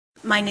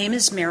My name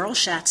is Meryl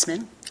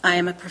Schatzman. I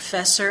am a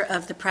professor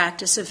of the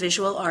practice of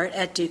visual art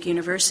at Duke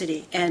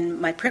University, and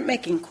my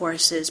printmaking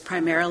courses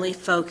primarily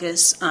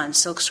focus on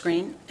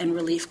silkscreen and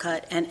relief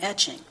cut and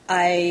etching.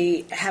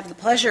 I have the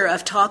pleasure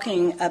of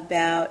talking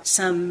about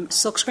some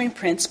silkscreen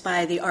prints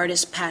by the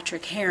artist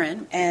Patrick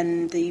Heron,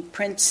 and the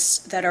prints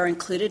that are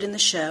included in the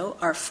show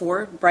are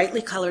 4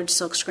 brightly colored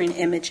silkscreen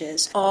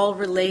images, all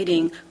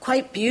relating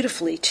quite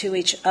beautifully to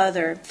each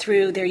other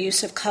through their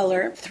use of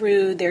color,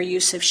 through their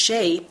use of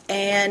shape,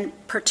 and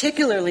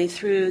particularly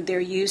through their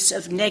use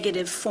of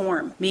negative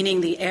form, meaning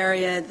the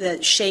area,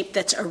 the shape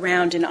that's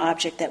around an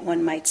object that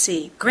one might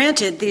see.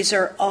 Granted, these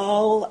are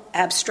all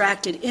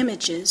abstracted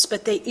images,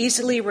 but they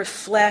easily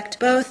reflect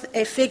both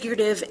a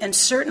figurative and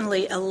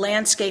certainly a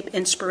landscape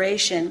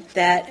inspiration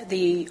that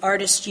the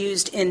artist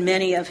used in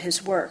many of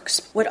his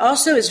works. What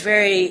also is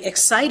very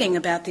exciting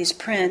about these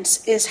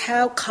prints is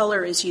how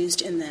color is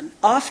used in them.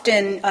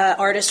 Often,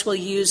 artists will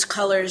use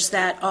colors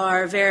that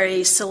are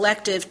very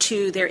selective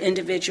to their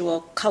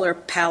individual color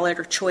palette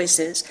or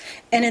choices.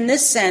 And in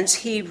this sense,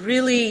 he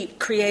really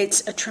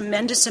creates a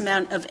tremendous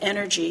amount of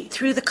energy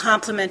through the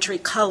complementary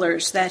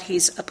colors that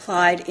he's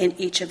applied in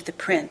each of the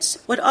prints.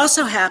 What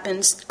also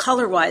happens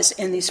color-wise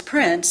in these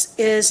prints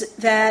is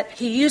that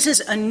he uses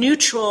a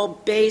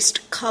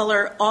neutral-based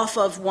color off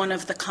of one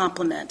of the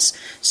complements,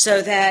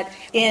 so that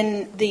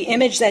in the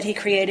image that he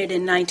created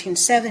in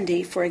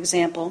 1970, for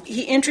example,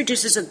 he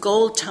introduces a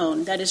gold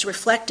tone that is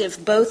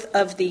reflective both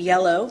of the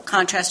yellow,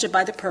 contrasted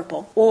by the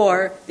purple,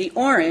 or the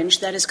orange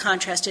that is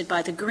contrasted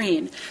by the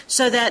green,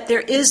 so that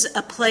there is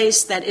a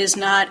place that is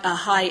not a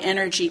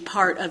high-energy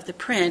part of the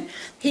print.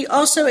 He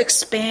also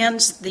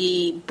expands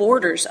the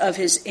borders of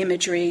his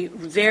imagery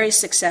very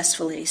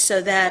successfully,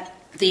 so that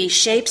the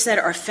shapes that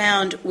are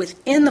found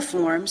within the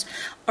forms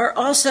are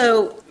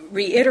also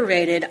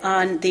reiterated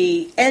on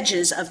the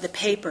edges of the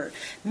paper,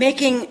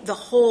 making the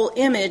whole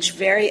image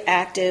very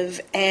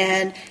active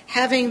and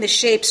having the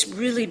shapes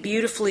really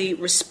beautifully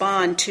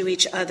respond to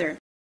each other.